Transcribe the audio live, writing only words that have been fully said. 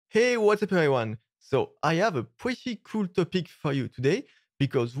Hey, what's up everyone? So I have a pretty cool topic for you today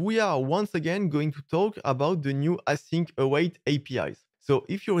because we are once again going to talk about the new async await APIs. So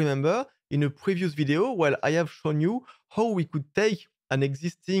if you remember, in a previous video, well, I have shown you how we could take an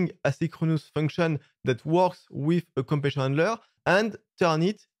existing asynchronous function that works with a completion handler and turn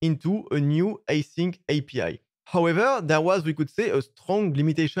it into a new async API. However, there was, we could say, a strong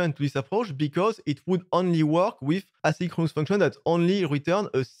limitation to this approach because it would only work with asynchronous function that only return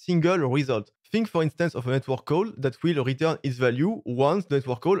a single result. Think, for instance, of a network call that will return its value once the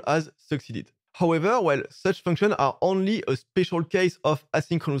network call has succeeded. However, well, such functions are only a special case of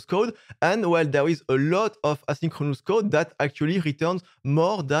asynchronous code, and well, there is a lot of asynchronous code that actually returns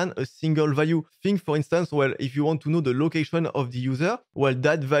more than a single value. Think, for instance, well, if you want to know the location of the user, well,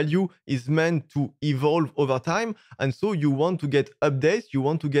 that value is meant to evolve over time, and so you want to get updates, you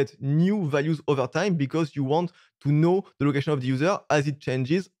want to get new values over time because you want to know the location of the user as it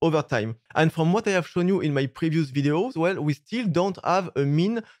changes over time. And from what I have shown you in my previous videos, well, we still don't have a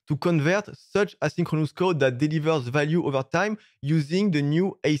mean to convert such asynchronous code that delivers value over time using the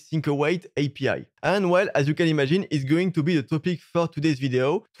new async await API. And well, as you can imagine, it's going to be the topic for today's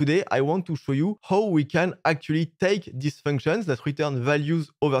video. Today, I want to show you how we can actually take these functions that return values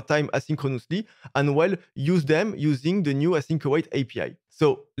over time asynchronously and well, use them using the new async await API.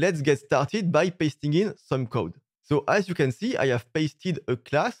 So let's get started by pasting in some code. So as you can see, I have pasted a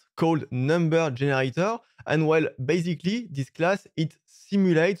class called number generator. And well, basically this class, it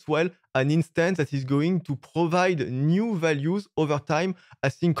simulates, well, an instance that is going to provide new values over time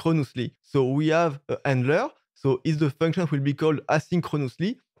asynchronously. So we have a handler. So is the function will be called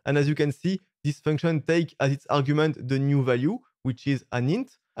asynchronously. And as you can see, this function takes as its argument the new value, which is an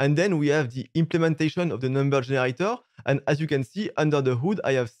int. And then we have the implementation of the number generator. And as you can see, under the hood,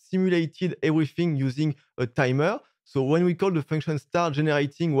 I have simulated everything using a timer. So when we call the function start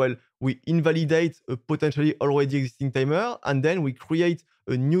generating, well, we invalidate a potentially already existing timer, and then we create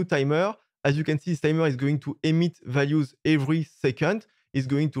a new timer. As you can see, this timer is going to emit values every second. It's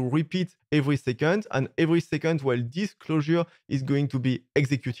going to repeat every second, and every second, well, this closure is going to be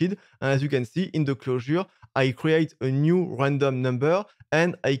executed. And as you can see in the closure, I create a new random number,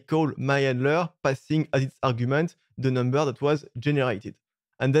 and I call my handler passing as its argument the number that was generated.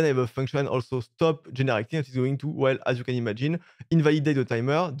 And then I have a function also stop generating that is going to, well, as you can imagine, invalidate the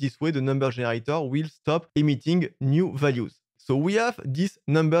timer. This way, the number generator will stop emitting new values. So we have this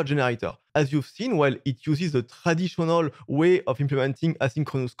number generator. As you've seen, well, it uses the traditional way of implementing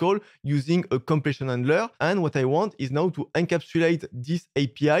asynchronous call using a completion handler. And what I want is now to encapsulate this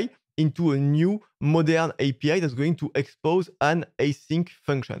API into a new modern API that's going to expose an async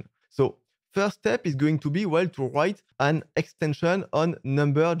function. So first step is going to be, well, to write an extension on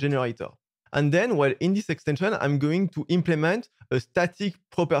number generator. And then, well, in this extension, I'm going to implement a static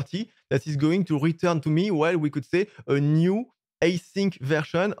property that is going to return to me, well, we could say a new async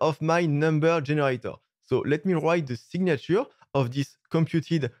version of my number generator. So let me write the signature of this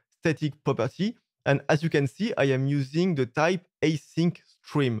computed static property. And as you can see, I am using the type async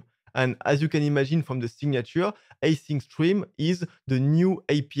stream. And as you can imagine from the signature, async stream is the new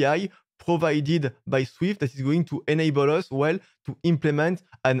API provided by Swift that is going to enable us, well, to implement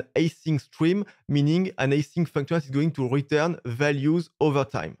an async stream, meaning an async function that is going to return values over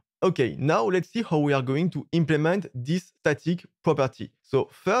time. Okay, now let's see how we are going to implement this static property. So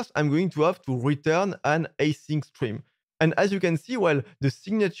first, I'm going to have to return an async stream. And as you can see, well, the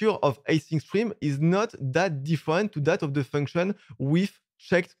signature of async stream is not that different to that of the function with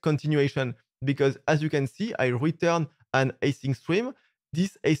checked continuation. Because as you can see, I return an async stream.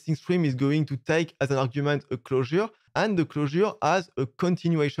 This async stream is going to take as an argument a closure, and the closure has a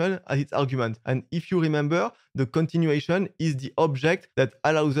continuation as its argument. And if you remember, the continuation is the object that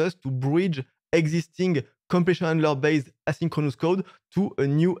allows us to bridge existing completion handler-based asynchronous code to a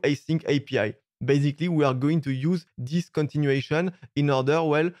new async API. Basically, we are going to use this continuation in order,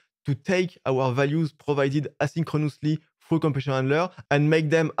 well, to take our values provided asynchronously through completion handler and make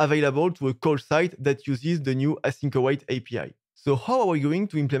them available to a call site that uses the new async await API. So how are we going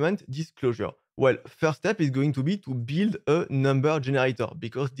to implement this closure? Well, first step is going to be to build a number generator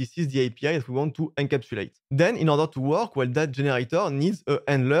because this is the API that we want to encapsulate. Then in order to work, well, that generator needs a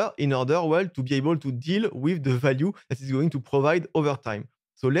handler in order, well, to be able to deal with the value that is going to provide over time.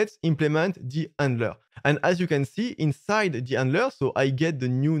 So let's implement the handler. And as you can see inside the handler, so I get the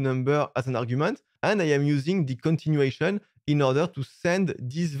new number as an argument, and I am using the continuation in order to send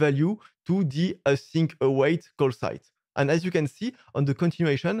this value to the async await call site. And as you can see on the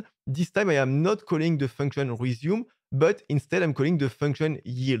continuation, this time I am not calling the function resume, but instead I'm calling the function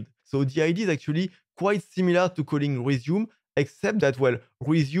yield. So the idea is actually quite similar to calling resume, except that, well,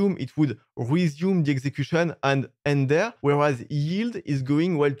 resume, it would resume the execution and end there, whereas yield is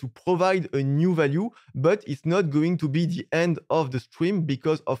going, well, to provide a new value, but it's not going to be the end of the stream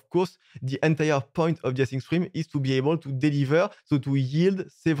because, of course, the entire point of the async stream is to be able to deliver, so to yield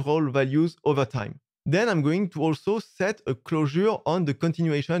several values over time. Then I'm going to also set a closure on the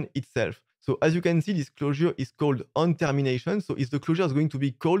continuation itself. So as you can see, this closure is called on termination. So the closure is going to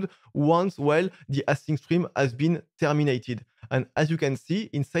be called once, well, the async stream has been terminated. And as you can see,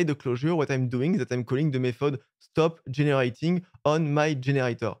 inside the closure, what I'm doing is that I'm calling the method stop generating on my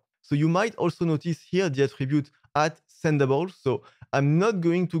generator. So you might also notice here the attribute at sendable. So I'm not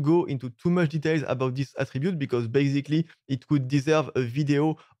going to go into too much details about this attribute because basically it could deserve a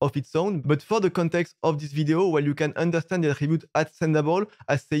video of its own. But for the context of this video, well, you can understand the attribute at sendable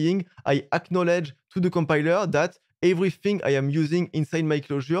as saying I acknowledge to the compiler that everything I am using inside my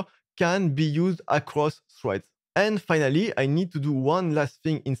closure can be used across threads. And finally, I need to do one last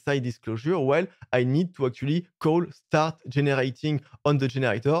thing inside this closure. Well, I need to actually call start generating on the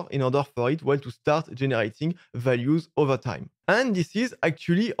generator in order for it, well, to start generating values over time. And this is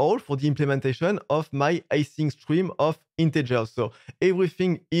actually all for the implementation of my async stream of integers. So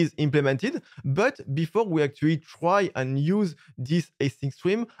everything is implemented, but before we actually try and use this async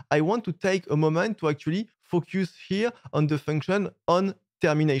stream, I want to take a moment to actually focus here on the function on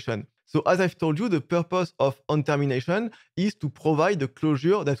termination. So as I've told you, the purpose of on termination is to provide a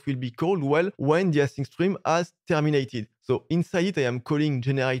closure that will be called, well, when the async stream has terminated. So inside it, I am calling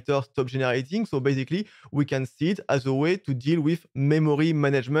generator stop generating. So basically, we can see it as a way to deal with memory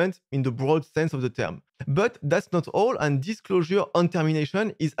management in the broad sense of the term. But that's not all. And this closure on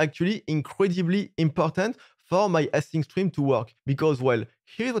termination is actually incredibly important for my async stream to work. Because, well,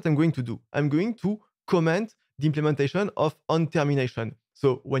 here's what I'm going to do. I'm going to comment the implementation of on termination.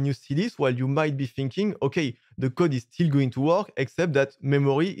 So when you see this, well, you might be thinking, okay, the code is still going to work, except that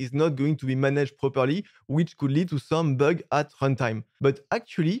memory is not going to be managed properly, which could lead to some bug at runtime. But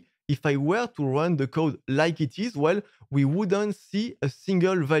actually, if I were to run the code like it is, well, we wouldn't see a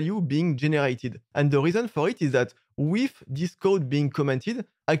single value being generated. And the reason for it is that with this code being commented,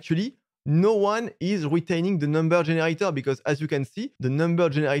 actually, no one is retaining the number generator because, as you can see, the number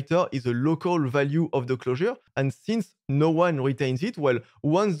generator is a local value of the closure. And since no one retains it, well,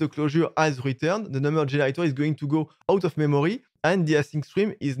 once the closure has returned, the number generator is going to go out of memory and the async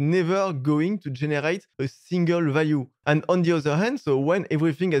stream is never going to generate a single value. And on the other hand, so when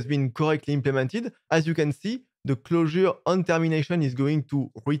everything has been correctly implemented, as you can see, the closure on termination is going to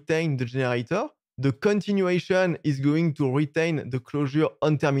retain the generator. The continuation is going to retain the closure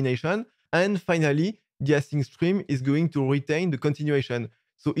on termination. And finally, the async stream is going to retain the continuation.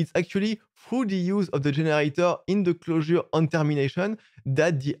 So it's actually through the use of the generator in the closure on termination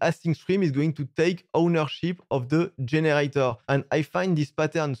that the async stream is going to take ownership of the generator. And I find this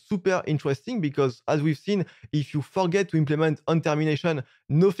pattern super interesting because, as we've seen, if you forget to implement on termination,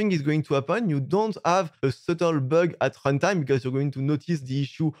 nothing is going to happen. You don't have a subtle bug at runtime because you're going to notice the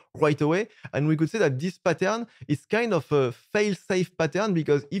issue right away. And we could say that this pattern is kind of a fail-safe pattern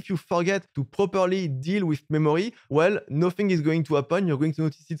because if you forget to properly deal with memory, well, nothing is going to happen. You're going to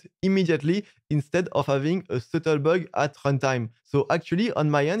notice it immediately instead of having a subtle bug at runtime. So actually,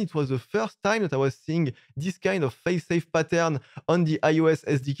 on my end, it was the first time that I was seeing this kind of fail-safe pattern on the iOS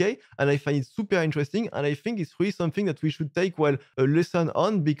SDK, and I find it super interesting, and I think it's really something that we should take, well, a lesson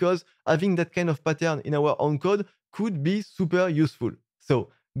on, because having that kind of pattern in our own code could be super useful.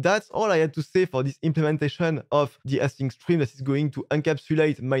 So that's all I had to say for this implementation of the async stream that is going to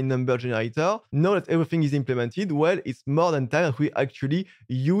encapsulate my number generator. Now that everything is implemented, well, it's more than time that we actually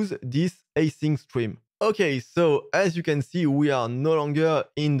use this async stream. Okay, so as you can see, we are no longer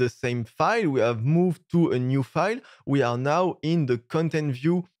in the same file. We have moved to a new file. We are now in the content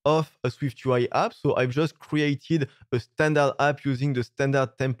view of a SwiftUI app. So I've just created a standard app using the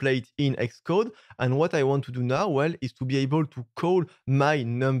standard template in Xcode. And what I want to do now, well, is to be able to call my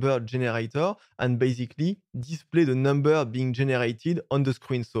number generator and basically display the number being generated on the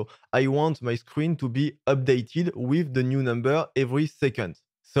screen. So I want my screen to be updated with the new number every second.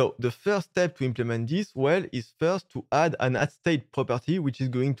 So the first step to implement this, well, is first to add an addState property, which is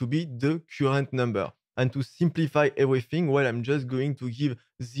going to be the current number. And to simplify everything, well, I'm just going to give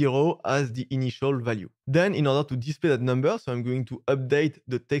 0 as the initial value. Then in order to display that number, so I'm going to update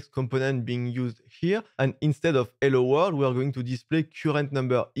the text component being used here. And instead of hello world, we are going to display current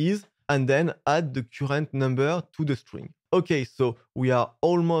number is, and then add the current number to the string. Okay, so we are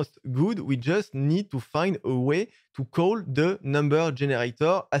almost good. We just need to find a way to call the number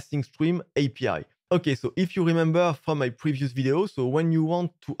generator async stream API. Okay, so if you remember from my previous video, so when you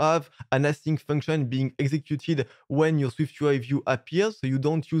want to have an async function being executed when your SwiftUI view appears, so you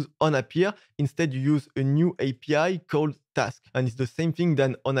don't use onAppear, instead you use a new API called task. And it's the same thing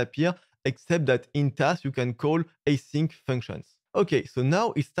than onAppear, except that in task you can call async functions. Okay, so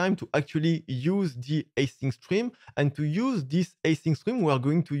now it's time to actually use the async stream. And to use this async stream, we are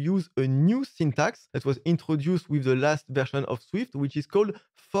going to use a new syntax that was introduced with the last version of Swift, which is called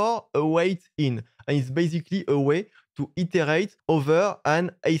for_await_in. And it's basically a way to iterate over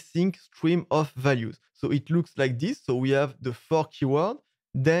an async stream of values. So it looks like this. So we have the for keyword,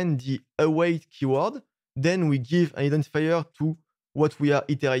 then the await keyword, then we give an identifier to what we are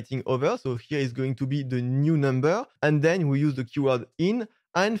iterating over. So here is going to be the new number, and then we use the keyword in,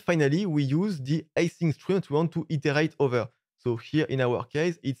 and finally we use the async stream that we want to iterate over. So here in our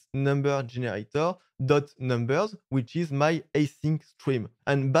case, it's number generator dot numbers, which is my async stream.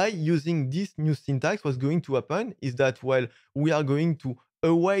 And by using this new syntax, what's going to happen is that, well, we are going to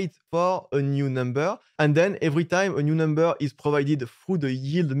await for a new number, and then every time a new number is provided through the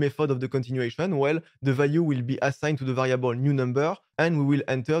yield method of the continuation, well, the value will be assigned to the variable new number, and we will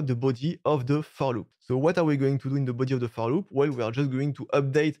enter the body of the for loop. So what are we going to do in the body of the for loop? Well, we are just going to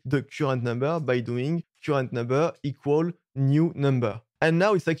update the current number by doing current number equal new number. And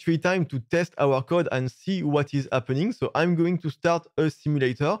now it's actually time to test our code and see what is happening. So I'm going to start a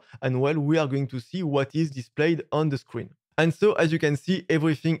simulator, and well, we are going to see what is displayed on the screen. And so, as you can see,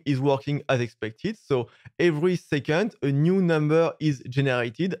 everything is working as expected. So every second, a new number is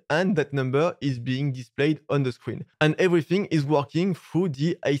generated, and that number is being displayed on the screen. And everything is working through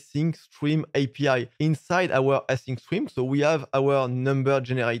the async stream API. Inside our async stream, so we have our number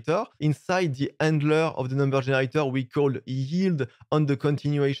generator. Inside the handler of the number generator, we call yield on the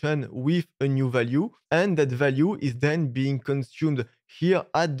continuation with a new value. And that value is then being consumed here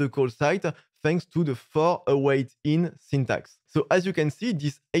at the call site, thanks to the for_await_in syntax. So as you can see,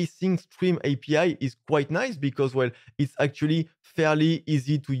 this async stream API is quite nice because, well, it's actually fairly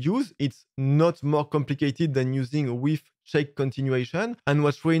easy to use. It's not more complicated than using with check continuation. And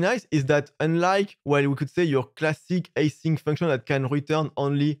what's really nice is that unlike, well, we could say your classic async function that can return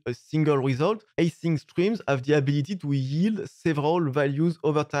only a single result, async streams have the ability to yield several values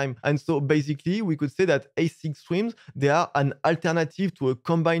over time. And so basically, we could say that async streams, they are an alternative to a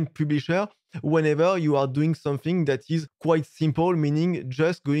combined publisher whenever you are doing something that is quite simple, meaning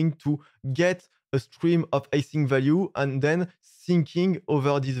just going to get a stream of async value and then syncing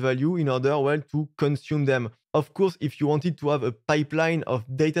over this value in order, well, to consume them. Of course, if you wanted to have a pipeline of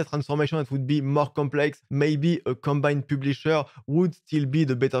data transformation that would be more complex, maybe a combined publisher would still be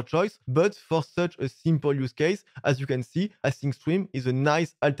the better choice. But for such a simple use case, as you can see, async stream is a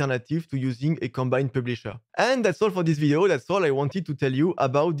nice alternative to using a combined publisher. And that's all for this video. That's all I wanted to tell you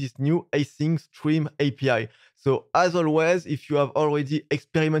about this new async stream API. So as always, if you have already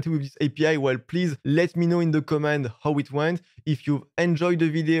experimented with this API, well, please let me know in the comment how it went. If you've enjoyed the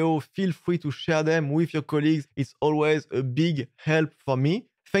video, feel free to share them with your colleagues. It's always a big help for me.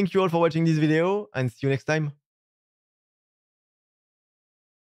 Thank you all for watching this video, and see you next time.